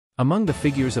Among the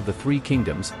figures of the three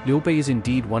kingdoms, Liu Bei is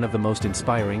indeed one of the most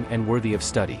inspiring and worthy of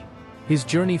study. His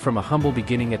journey from a humble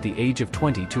beginning at the age of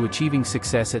 20 to achieving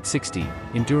success at 60,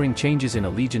 enduring changes in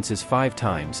allegiances 5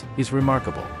 times, is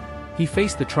remarkable. He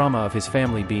faced the trauma of his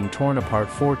family being torn apart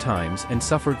 4 times and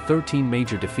suffered 13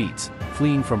 major defeats,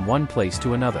 fleeing from one place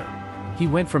to another. He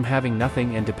went from having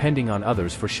nothing and depending on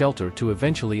others for shelter to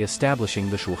eventually establishing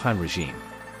the Shu Han regime.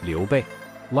 Liu Bei.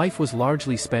 Life was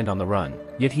largely spent on the run,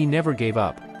 yet he never gave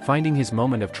up, finding his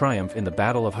moment of triumph in the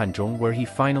Battle of Hanzhong where he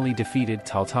finally defeated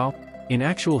Cao Cao. In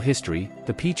actual history,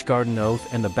 the Peach Garden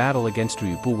Oath and the battle against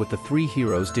Liu Bei with the 3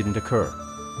 heroes didn't occur.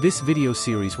 This video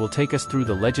series will take us through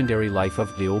the legendary life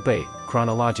of Liu Bei,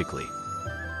 chronologically.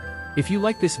 If you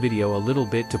like this video a little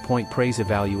bit to Point Praise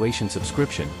Evaluation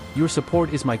subscription, your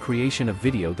support is my creation of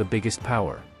video the biggest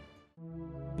power.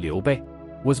 Liu Bei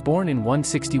was born in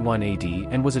 161 AD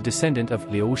and was a descendant of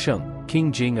Liu Sheng,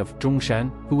 King Jing of Zhongshan,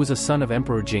 who was a son of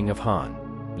Emperor Jing of Han.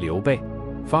 Liu Bei,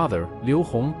 father, Liu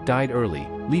Hong, died early,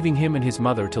 leaving him and his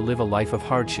mother to live a life of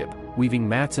hardship, weaving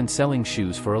mats and selling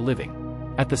shoes for a living.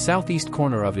 At the southeast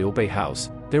corner of Liu Bei house,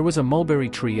 there was a mulberry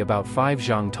tree about 5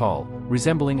 zhang tall,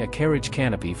 resembling a carriage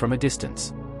canopy from a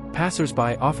distance.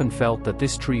 Passers-by often felt that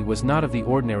this tree was not of the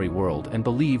ordinary world and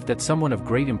believed that someone of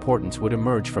great importance would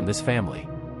emerge from this family.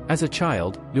 As a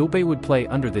child, Liu Bei would play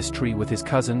under this tree with his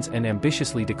cousins and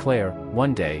ambitiously declare,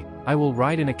 "One day, I will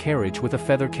ride in a carriage with a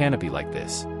feather canopy like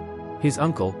this." His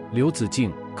uncle, Liu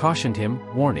Zijing, cautioned him,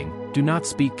 warning, "Do not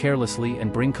speak carelessly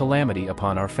and bring calamity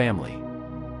upon our family."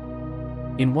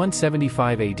 In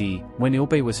 175 AD, when Liu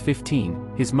Bei was 15,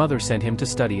 his mother sent him to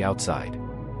study outside.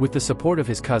 With the support of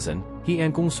his cousin, he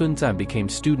and Gongsun Zan became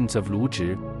students of Lu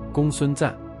Zhi. Gongsun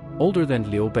Zan, older than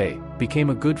Liu Bei,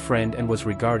 became a good friend and was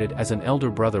regarded as an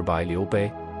elder brother by Liu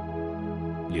Bei.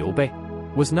 Liu Bei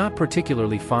was not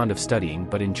particularly fond of studying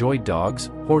but enjoyed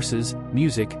dogs, horses,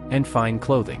 music, and fine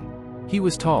clothing. He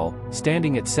was tall,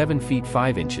 standing at 7 feet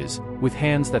 5 inches, with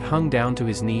hands that hung down to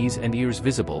his knees and ears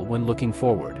visible when looking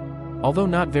forward. Although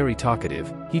not very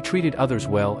talkative, he treated others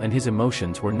well and his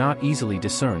emotions were not easily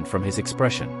discerned from his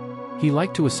expression. He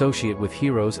liked to associate with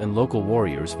heroes and local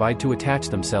warriors vied to attach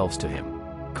themselves to him.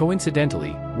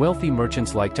 Coincidentally, wealthy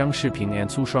merchants like Zhang Shiping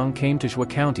and Su Shuang came to Shui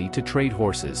County to trade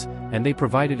horses, and they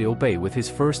provided Liu Bei with his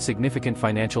first significant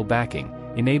financial backing,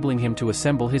 enabling him to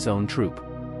assemble his own troop.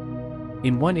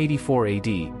 In 184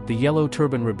 AD, the Yellow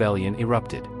Turban Rebellion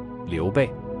erupted. Liu Bei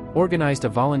organized a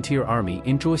volunteer army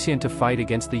in Zhuoxian to fight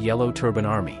against the Yellow Turban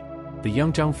Army. The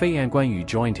young Zhang Fei and Guan Yu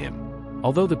joined him.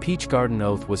 Although the Peach Garden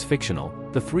Oath was fictional,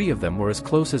 the 3 of them were as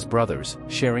close as brothers,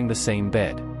 sharing the same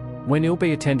bed. When Liu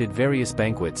Bei attended various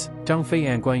banquets, Zhang Fei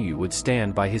and Guan Yu would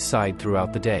stand by his side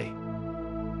throughout the day.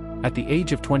 At the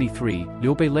age of 23,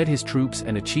 Liu Bei led his troops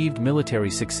and achieved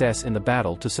military success in the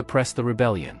battle to suppress the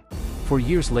rebellion. 4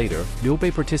 years later, Liu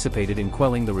Bei participated in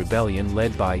quelling the rebellion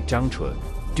led by Zhang Chun.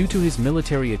 Due to his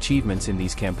military achievements in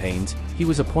these campaigns, he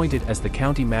was appointed as the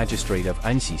county magistrate of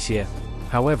Anxixie.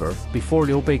 However, before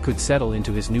Liu Bei could settle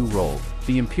into his new role,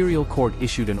 the imperial court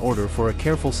issued an order for a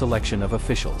careful selection of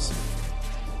officials.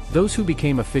 Those who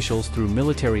became officials through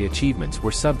military achievements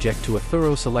were subject to a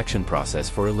thorough selection process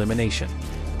for elimination.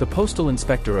 The postal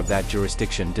inspector of that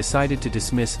jurisdiction decided to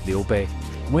dismiss Liu Bei.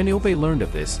 When Liu Bei learned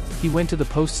of this, he went to the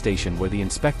post station where the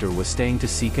inspector was staying to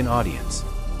seek an audience.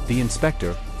 The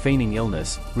inspector, feigning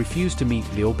illness, refused to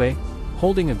meet Liu Bei.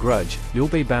 Holding a grudge, Liu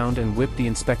Bei bound and whipped the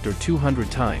inspector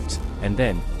 200 times, and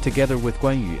then, together with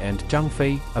Guan Yu and Zhang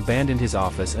Fei, abandoned his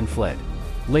office and fled.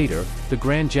 Later, the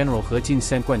Grand General He Jin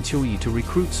sent Guan Qiuyi to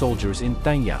recruit soldiers in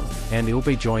Danyang, and Liu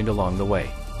Bei joined along the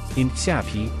way. In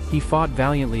Xiapi, he fought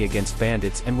valiantly against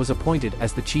bandits and was appointed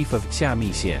as the chief of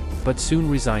Xiamixian, but soon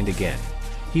resigned again.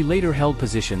 He later held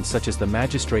positions such as the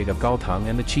magistrate of Gaotang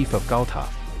and the chief of Gaota.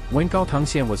 When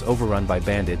Gaotangxian was overrun by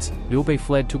bandits, Liu Bei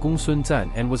fled to Gongsun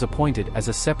Zan and was appointed as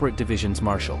a separate division's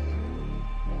marshal.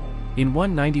 In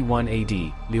 191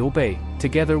 AD, Liu Bei,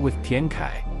 together with Tian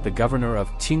Kai, the governor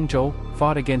of Qingzhou,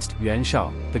 fought against Yuan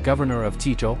Shao, the governor of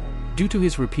Jizhou. Due to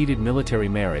his repeated military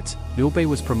merits, Liu Bei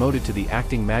was promoted to the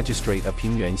acting magistrate of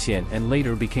Pingyuanxian and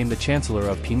later became the chancellor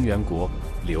of Pingyuanguo.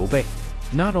 Liu Bei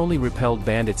not only repelled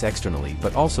bandits externally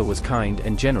but also was kind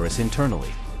and generous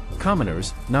internally.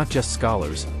 Commoners, not just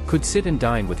scholars, could sit and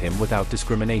dine with him without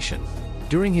discrimination.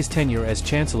 During his tenure as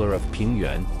chancellor of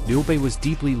Pingyuan, Liu Bei was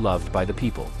deeply loved by the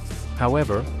people.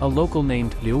 However, a local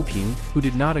named Liu Ping, who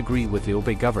did not agree with Liu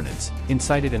Bei governance,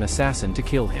 incited an assassin to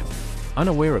kill him.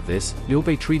 Unaware of this, Liu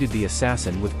Bei treated the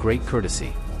assassin with great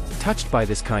courtesy. Touched by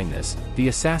this kindness, the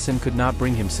assassin could not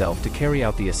bring himself to carry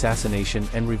out the assassination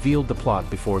and revealed the plot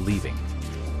before leaving.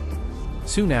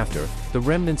 Soon after, the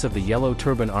remnants of the Yellow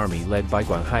Turban Army led by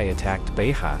Guanhai attacked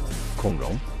Beihai.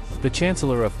 Kongrong, the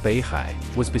chancellor of Beihai,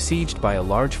 was besieged by a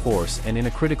large force, and in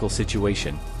a critical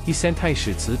situation, he sent Tai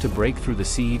Shizi to break through the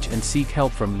siege and seek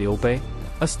help from Liu Bei.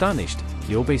 Astonished,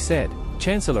 Liu Bei said,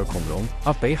 "Chancellor Kongrong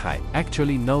of Beihai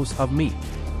actually knows of me."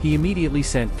 He immediately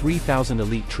sent 3,000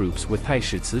 elite troops with Tai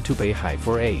Shizi to Beihai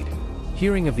for aid.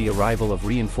 Hearing of the arrival of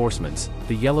reinforcements,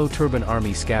 the Yellow Turban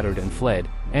Army scattered and fled,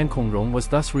 and Kongrong was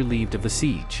thus relieved of the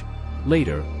siege.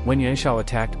 Later, when Yuan Shao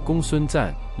attacked Gongsun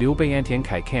Zan, Liu Bei and Tian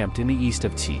Kai camped in the east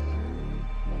of Qi.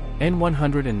 In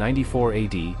 194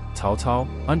 AD, Cao Cao,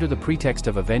 under the pretext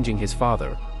of avenging his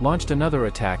father, launched another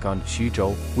attack on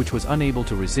Xuzhou, which was unable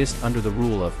to resist under the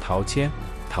rule of Tao Qian.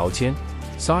 Tao Qian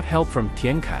sought help from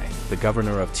Tian Kai, the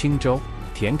governor of Qingzhou.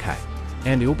 Tian Kai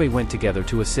and Liu Bei went together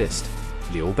to assist.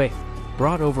 Liu Bei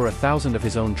brought over 1,000 of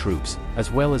his own troops,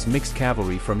 as well as mixed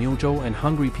cavalry from Yongzhou and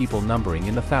hungry people numbering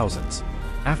in the thousands.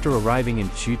 After arriving in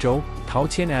Xuzhou, Tao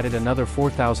Qian added another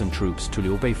 4,000 troops to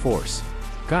Liu Bei force.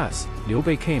 Thus, Liu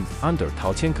Bei came under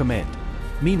Tao Qian command.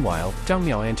 Meanwhile, Zhang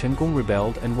Miao and Chen Gong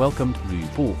rebelled and welcomed Lu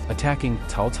Bu, attacking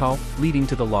Cao Cao, leading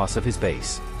to the loss of his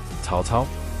base. Cao Cao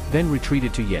then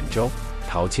retreated to Yanzhou.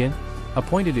 Tao Qian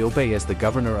appointed Liu Bei as the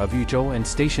governor of Yuzhou and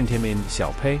stationed him in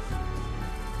Xiaopei.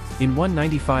 In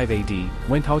 195 AD,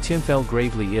 when Tao Qian fell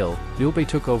gravely ill, Liu Bei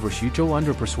took over Xuzhou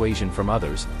under persuasion from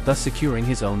others, thus securing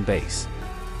his own base.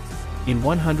 In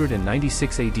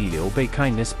 196 AD, Liu Bei's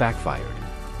kindness backfired.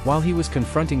 While he was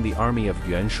confronting the army of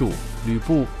Yuan Shu, Lu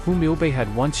Bu, whom Liu Bei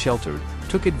had once sheltered,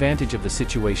 took advantage of the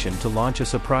situation to launch a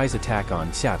surprise attack on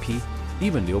Xiapi.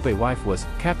 Even Liu Bei's wife was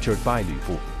captured by Lu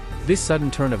Bu. This sudden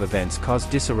turn of events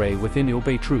caused disarray within Liu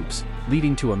Bei troops,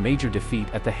 leading to a major defeat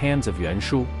at the hands of Yuan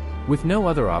Shu. With no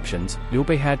other options, Liu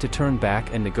Bei had to turn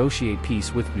back and negotiate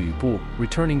peace with Lu Bu,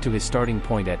 returning to his starting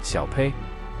point at Xiaopei.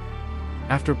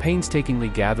 After painstakingly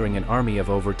gathering an army of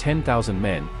over 10,000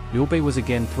 men, Liu Bei was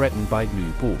again threatened by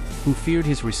Lu Bu, who feared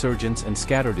his resurgence and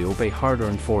scattered Liu Bei's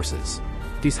hard-earned forces.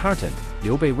 Disheartened,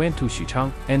 Liu Bei went to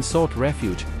Xuchang and sought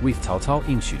refuge with Cao Cao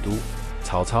in Xudu.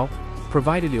 Cao Cao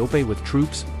provided Liu Bei with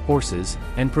troops, horses,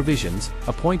 and provisions,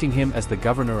 appointing him as the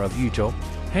governor of Yuzhou.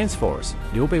 Henceforth,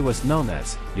 Liu Bei was known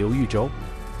as Liu Yuzhou.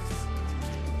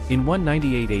 In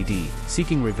 198 AD,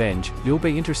 seeking revenge, Liu Bei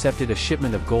intercepted a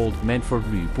shipment of gold meant for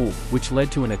Lu Bu, which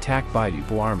led to an attack by Lu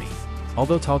Bu army.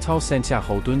 Although Cao Cao sent Xia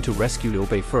Houdun to rescue Liu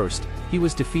Bei first, he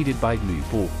was defeated by Lu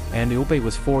Bu, and Liu Bei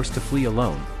was forced to flee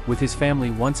alone, with his family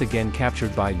once again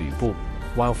captured by Lu Bu.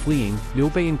 While fleeing, Liu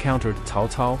Bei encountered Cao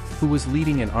Cao, who was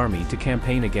leading an army to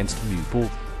campaign against Lu Bu.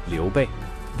 Liu Bei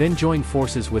then joined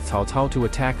forces with Cao Cao to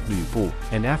attack Lu Bu,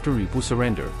 and after Lu Bu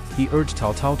surrendered, he urged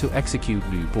Cao Cao to execute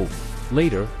Lu Bu.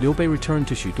 Later, Liu Bei returned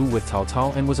to Xudu with Cao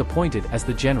Cao and was appointed as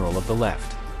the general of the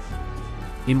left.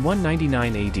 In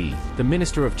 199 AD, the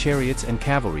Minister of Chariots and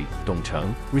Cavalry, Dong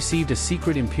Cheng, received a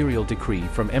secret imperial decree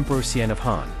from Emperor Xian of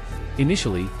Han.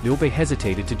 Initially, Liu Bei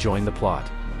hesitated to join the plot.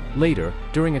 Later,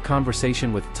 during a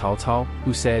conversation with Cao Cao,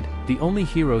 who said, "The only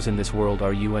heroes in this world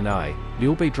are you and I,"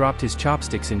 Liu Bei dropped his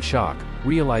chopsticks in shock,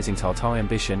 realizing Cao Cao's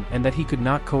ambition and that he could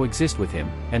not coexist with him,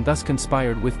 and thus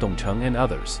conspired with Dong Cheng and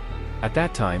others. At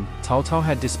that time, Cao Cao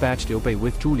had dispatched Liu Bei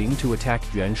with Zhu Ling to attack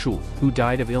Yuan Shu, who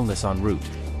died of illness en route.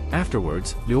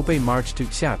 Afterwards, Liu Bei marched to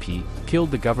Xiapi,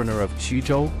 killed the governor of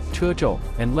Xuzhou, Chezhou,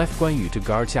 and left Guan Yu to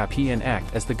guard Xiapi and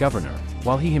act as the governor,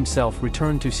 while he himself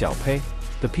returned to Xiaopei.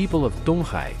 The people of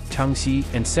Donghai, Changxi,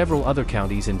 and several other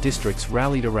counties and districts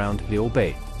rallied around Liu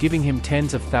Bei, giving him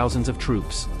tens of thousands of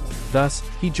troops. Thus,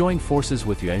 he joined forces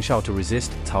with Yuan Shao to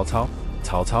resist Cao Cao.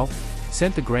 Cao Cao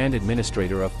sent the grand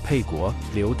administrator of Peiguo,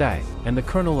 Liu Dai, and the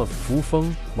colonel of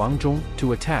Fufeng, Wang Zhong,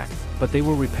 to attack, but they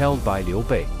were repelled by Liu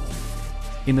Bei.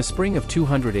 In the spring of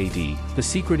 200 AD, the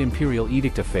secret imperial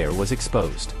edict affair was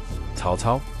exposed. Cao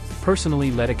Cao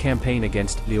personally led a campaign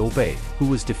against Liu Bei, who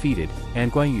was defeated,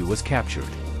 and Guan Yu was captured.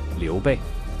 Liu Bei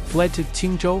fled to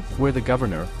Qingzhou, where the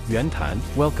governor, Yuan Tan,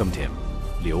 welcomed him.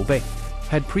 Liu Bei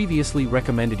had previously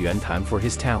recommended Yuan Tan for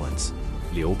his talents.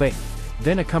 Liu Bei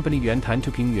then accompanied Yuan Tan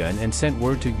to Pingyuan and sent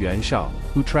word to Yuan Shao,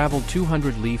 who traveled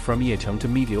 200 li from Yecheng to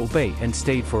meet Liu Bei and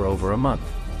stayed for over a month.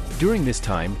 During this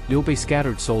time, Liu Bei's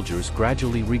scattered soldiers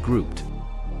gradually regrouped.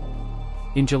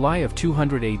 In July of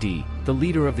 200 AD, the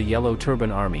leader of the Yellow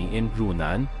Turban Army in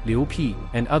Runan, Liu Pi,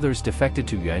 and others defected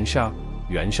to Yuan Shao.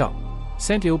 Yuan Shao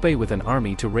sent Liu Bei with an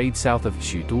army to raid south of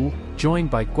Xudu,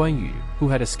 joined by Guan Yu, who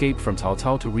had escaped from Cao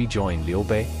Cao to rejoin Liu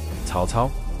Bei. Cao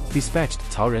Cao dispatched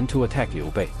Cao Ren to attack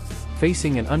Liu Bei.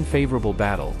 Facing an unfavorable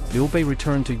battle, Liu Bei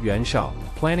returned to Yuan Shao,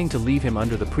 planning to leave him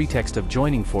under the pretext of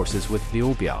joining forces with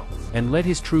Liu Biao, and led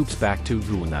his troops back to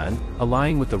Runan,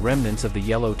 allying with the remnants of the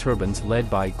Yellow Turbans led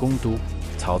by Gong Du.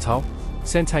 Cao Cao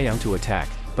sent Taiyang to attack,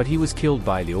 but he was killed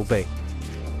by Liu Bei.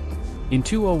 In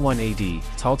 201 AD,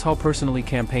 Cao Cao personally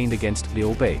campaigned against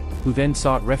Liu Bei, who then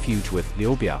sought refuge with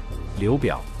Liu Biao. Liu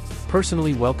Biao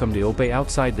personally welcomed Liu Bei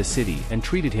outside the city and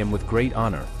treated him with great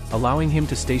honor, allowing him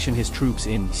to station his troops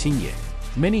in Xinye.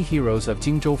 Many heroes of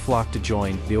Jingzhou flocked to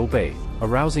join Liu Bei,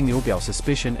 arousing Liu Biao's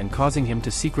suspicion and causing him to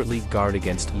secretly guard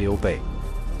against Liu Bei.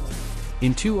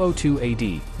 In 202 AD,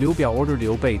 Liu Biao ordered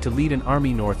Liu Bei to lead an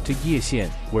army north to Yexian,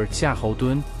 where Xiahou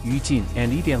Dun, Yu Jin,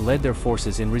 and Yi Dian led their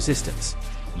forces in resistance.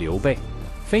 Liu Bei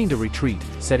feigned a retreat,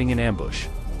 setting an ambush.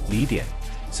 Li Dian,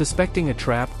 suspecting a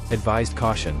trap, advised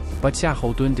caution, but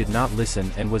Xiahou Dun did not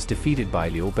listen and was defeated by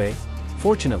Liu Bei.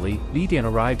 Fortunately, Li Dian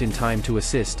arrived in time to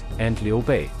assist, and Liu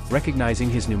Bei, recognizing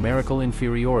his numerical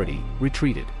inferiority,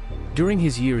 retreated. During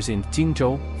his years in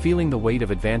Jingzhou, feeling the weight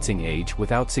of advancing age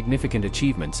without significant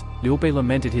achievements, Liu Bei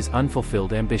lamented his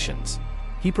unfulfilled ambitions.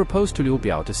 He proposed to Liu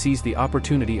Biao to seize the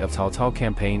opportunity of Cao Cao's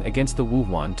campaign against the Wu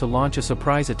Huan to launch a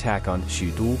surprise attack on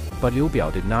Xudu, but Liu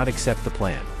Biao did not accept the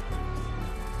plan.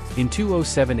 In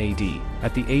 207 AD,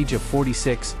 at the age of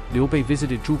 46, Liu Bei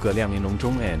visited Zhuge Liang in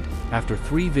Longzhong and, after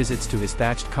 3 visits to his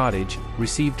thatched cottage,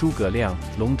 received Zhuge Liang,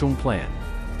 Longzhong plan.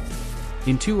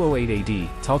 In 208 AD,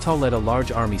 Cao Cao led a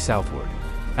large army southward.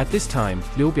 At this time,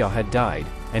 Liu Biao had died,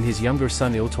 and his younger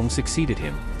son Liu Cong succeeded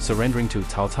him, surrendering to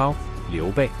Cao Cao.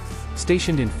 Liu Bei,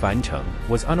 stationed in Fancheng,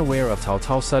 was unaware of Cao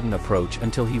Cao's sudden approach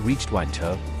until he reached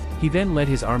Wanche. He then led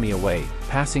his army away,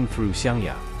 passing through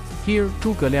Xiangya. Here,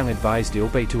 Zhuge Liang advised Liu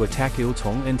Bei to attack Liu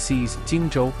Cong and seize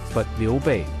Jingzhou, but Liu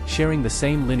Bei, sharing the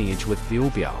same lineage with Liu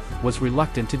Biao, was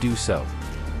reluctant to do so.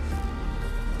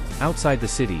 Outside the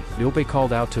city, Liu Bei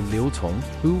called out to Liu Cong,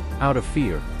 who, out of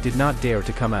fear, did not dare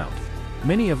to come out.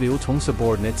 Many of Liu Cong's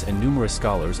subordinates and numerous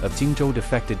scholars of Jingzhou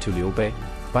defected to Liu Bei.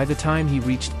 By the time he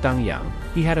reached Dangyang,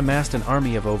 he had amassed an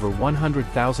army of over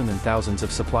 100,000 and thousands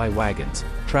of supply wagons,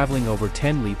 traveling over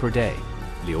 10 li per day.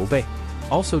 Liu Bei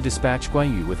also dispatched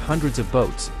Guan Yu with hundreds of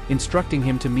boats, instructing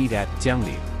him to meet at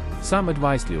Jiangliu. Some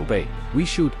advised Liu Bei, "We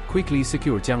should quickly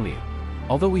secure Jiangliu.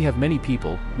 Although we have many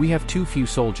people, we have too few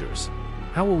soldiers.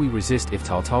 How will we resist if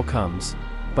Cao Cao comes?"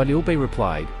 But Liu Bei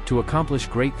replied, "To accomplish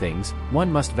great things,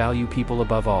 one must value people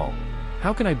above all.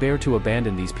 How can I bear to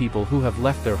abandon these people who have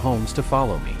left their homes to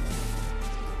follow me?"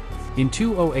 In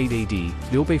 208 AD,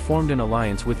 Liu Bei formed an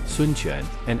alliance with Sun Quan,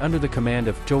 and under the command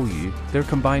of Zhou Yu, their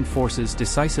combined forces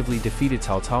decisively defeated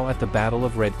Cao Cao at the Battle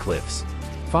of Red Cliffs.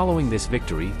 Following this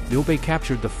victory, Liu Bei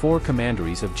captured the 4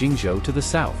 commanderies of Jingzhou to the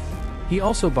south. He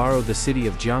also borrowed the city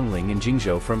of Jiangling in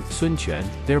Jingzhou from Sun Quan,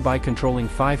 thereby controlling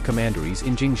 5 commanderies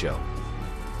in Jingzhou.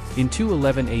 In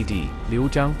 211 AD, Liu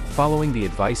Zhang, following the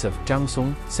advice of Zhang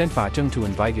Song, sent Fa Zheng to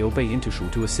invite Liu Bei into Shu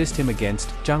to assist him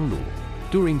against Zhang Lu.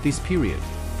 During this period,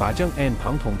 Fa Zheng and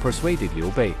Pang Tong persuaded Liu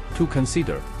Bei to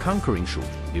consider conquering Shu.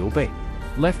 Liu Bei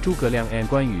left Zhuge Liang and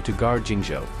Guan Yu to guard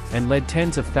Jingzhou, and led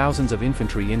tens of thousands of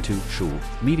infantry into Shu,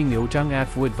 meeting Liu Zhang at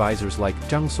Fu. Advisors like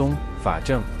Zhang Song, Fa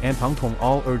Zheng, and Pang Tong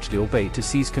all urged Liu Bei to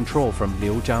seize control from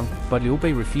Liu Zhang, but Liu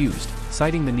Bei refused,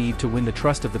 citing the need to win the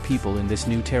trust of the people in this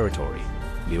new territory.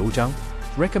 Liu Zhang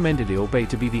recommended Liu Bei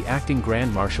to be the acting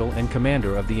Grand Marshal and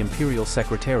commander of the Imperial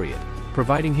Secretariat,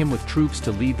 providing him with troops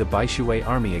to lead the Baishui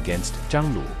army against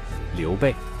Zhang Lu. Liu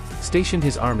Bei stationed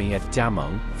his army at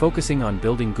Jiameng, focusing on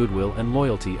building goodwill and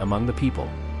loyalty among the people.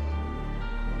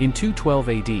 In 212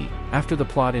 AD, after the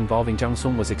plot involving Zhang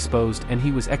Song was exposed and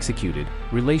he was executed,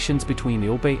 relations between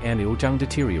Liu Bei and Liu Zhang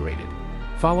deteriorated.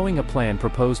 Following a plan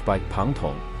proposed by Pang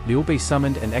Tong, Liu Bei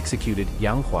summoned and executed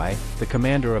Yang Huai, the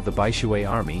commander of the Baishui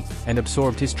army, and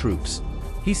absorbed his troops.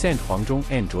 He sent Huang Zhong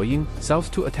and Zhuo Ying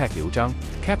south to attack Liu Zhang,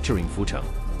 capturing Fucheng.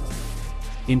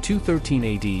 In 213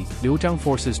 AD, Liu Zhang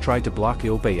forces tried to block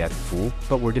Liu Bei at Fu,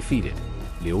 but were defeated.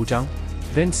 Liu Zhang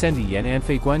then sent Li Yan and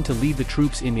Fei Guan to lead the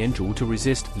troops in Yanzhou to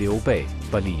resist Liu Bei,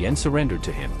 but Li Yan surrendered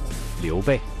to him. Liu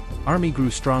Bei army grew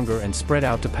stronger and spread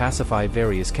out to pacify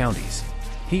various counties.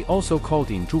 He also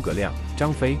called in Zhuge Liang,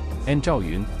 Zhang Fei, and Zhao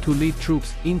Yun to lead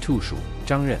troops into Shu,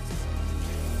 Zhang Ren.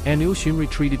 And Liu Xun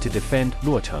retreated to defend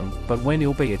Luocheng, but when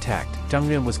Liu Bei attacked, Zhang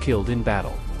Ren was killed in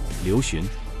battle. Liu Xun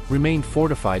remained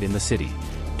fortified in the city.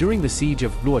 During the siege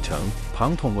of Luocheng,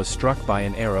 Pang Tong was struck by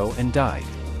an arrow and died.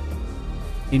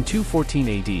 In 214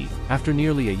 AD, after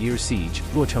nearly a year's siege,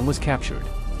 Luocheng was captured.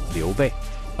 Liu Bei,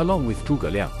 along with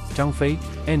Zhuge Liang, Zhang Fei,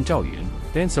 and Zhao Yun,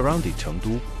 then surrounded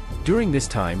Chengdu. During this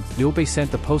time, Liu Bei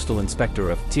sent the postal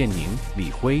inspector of Jianying, Li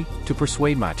Hui, to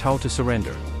persuade Ma Chao to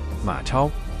surrender. Ma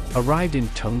Chao arrived in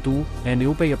Chengdu, and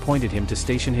Liu Bei appointed him to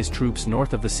station his troops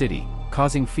north of the city,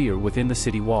 causing fear within the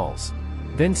city walls.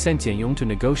 Then sent Jianyong to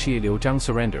negotiate Liu Zhang's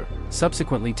surrender,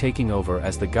 subsequently taking over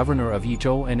as the governor of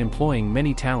Yizhou and employing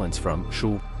many talents from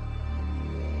Shu.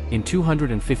 In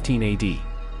 215 AD,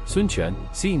 Sun Quan,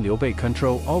 seeing Liu Bei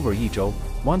control over Yizhou,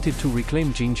 wanted to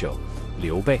reclaim Jingzhou.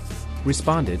 Liu Bei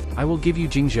responded, "I will give you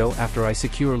Jingzhou after I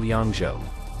secure Liangzhou."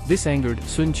 This angered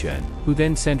Sun Quan, who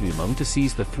then sent Yu Meng to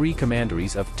seize the three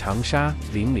commanderies of Tangsha,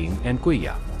 Linling, and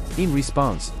Guiya. In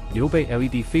response, Liu Bei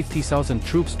led 50,000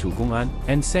 troops to Gong'an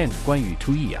and sent Guan Yu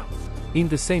to Yiyang. In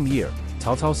the same year,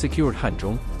 Cao Cao secured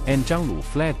Hanzhong, and Zhang Lu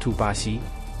fled to Baxi.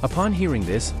 Upon hearing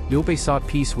this, Liu Bei sought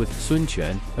peace with Sun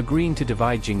Quan, agreeing to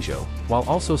divide Jingzhou, while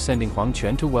also sending Huang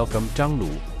Quan to welcome Zhang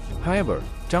Lu. However,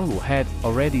 Zhang Lu had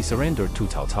already surrendered to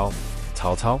Cao Cao.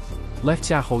 Cao Cao left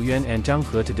Xiahou and Zhang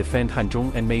He to defend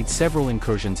Hanzhong and made several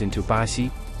incursions into Baxi.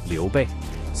 Liu Bei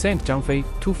sent Zhang Fei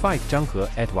to fight Zhang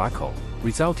He at Wakou,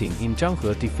 resulting in Zhang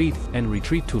He defeat and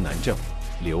retreat to Nanzheng.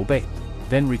 Liu Bei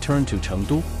then returned to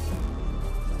Chengdu.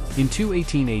 In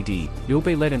 218 AD, Liu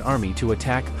Bei led an army to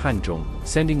attack Hanzhong,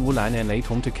 sending Wulan and Lei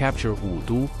Tong to capture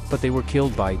Wudu, but they were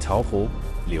killed by Cao Hu.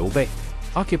 Liu Bei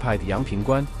occupied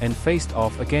Yangpingguan and faced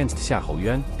off against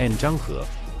Xiahou and Zhang He.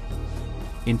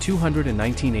 In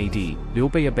 219 AD, Liu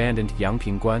Bei abandoned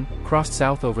Yangpingguan, crossed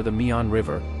south over the Mian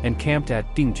River, and camped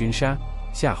at Dingjunsha.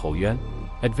 Xiahou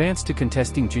advanced to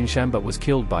contest Dingjunshan but was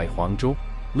killed by Huangzhou.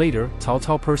 Later, Cao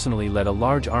Cao personally led a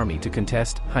large army to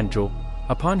contest Hanzhou.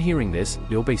 Upon hearing this,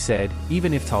 Liu Bei said,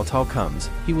 "Even if Cao Cao comes,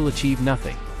 he will achieve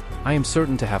nothing. I am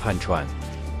certain to have Hanchuan."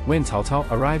 When Cao Cao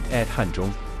arrived at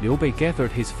Hanzhong, Liu Bei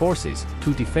gathered his forces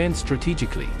to defend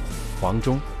strategically.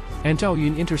 Huangzhong and Zhao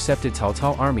Yun intercepted Cao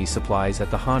Cao army supplies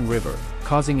at the Han River,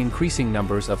 causing increasing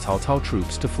numbers of Cao Cao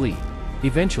troops to flee.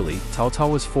 Eventually, Cao Cao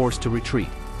was forced to retreat.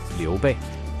 Liu Bei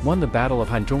won the Battle of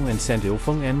Hanzhong and sent Liu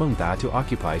Feng and Meng Da to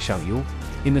occupy Shangyu.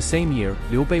 In the same year,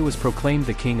 Liu Bei was proclaimed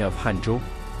the king of Hanzhou.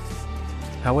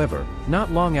 However,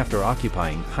 not long after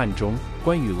occupying Hanzhong,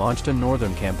 Guan Yu launched a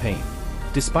northern campaign.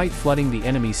 Despite flooding the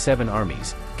enemy's 7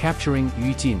 armies, capturing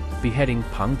Yujin, beheading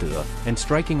Pang De, and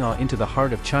striking awe into the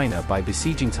heart of China by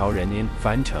besieging Cao Ren in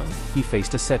Fancheng, he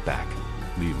faced a setback.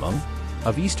 Lu Meng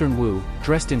of eastern Wu,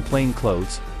 dressed in plain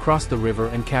clothes, crossed the river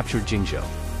and captured Jingzhou.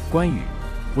 Guan Yu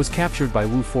was captured by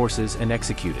Wu forces and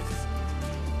executed.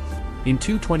 In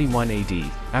 221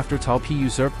 AD, after Cao Pi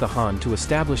usurped the Han to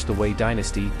establish the Wei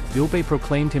dynasty, Liu Bei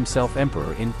proclaimed himself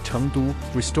emperor in Chengdu,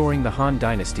 restoring the Han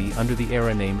dynasty under the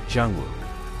era named Zhangwu.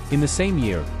 In the same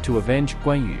year, to avenge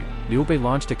Guan Yu, Liu Bei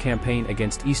launched a campaign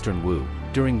against eastern Wu,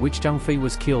 during which Zhang Fei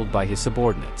was killed by his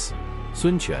subordinates.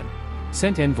 Sun Quan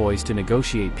sent envoys to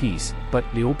negotiate peace, but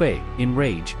Liu Bei, in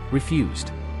rage, refused.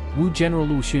 Wu general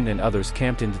Lu Xun and others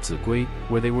camped in Zigui,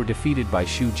 where they were defeated by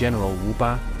Shu general Wu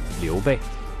Ba. Liu Bei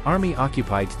army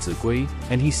occupied Zigui,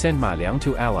 and he sent Ma Liang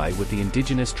to ally with the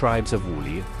indigenous tribes of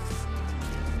Wuli.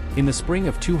 In the spring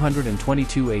of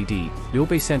 222 AD, Liu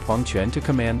Bei sent Huang Quan to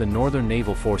command the northern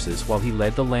naval forces while he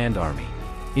led the land army.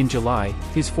 In July,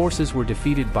 his forces were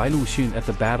defeated by Lu Xun at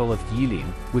the Battle of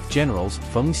Yiling, with generals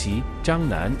Feng Xi, Zhang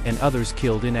Nan, and others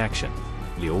killed in action.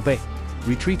 Liu Bei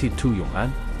retreated to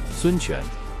Yong'an. Sun Quan,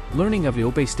 learning of Liu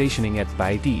Bei stationing at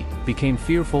Baidi, became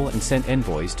fearful and sent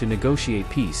envoys to negotiate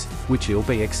peace, which Liu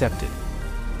Bei accepted.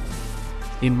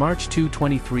 In March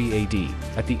 223 AD,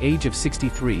 at the age of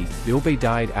 63, Liu Bei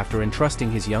died after entrusting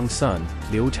his young son,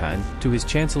 Liu Tan, to his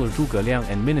chancellor Zhuge Liang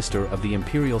and minister of the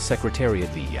imperial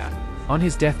secretariat Li Yan. On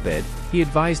his deathbed, he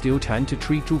advised Liu Tan to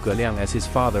treat Zhuge Liang as his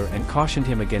father and cautioned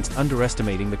him against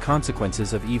underestimating the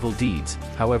consequences of evil deeds,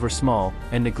 however small,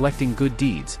 and neglecting good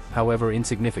deeds, however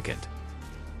insignificant.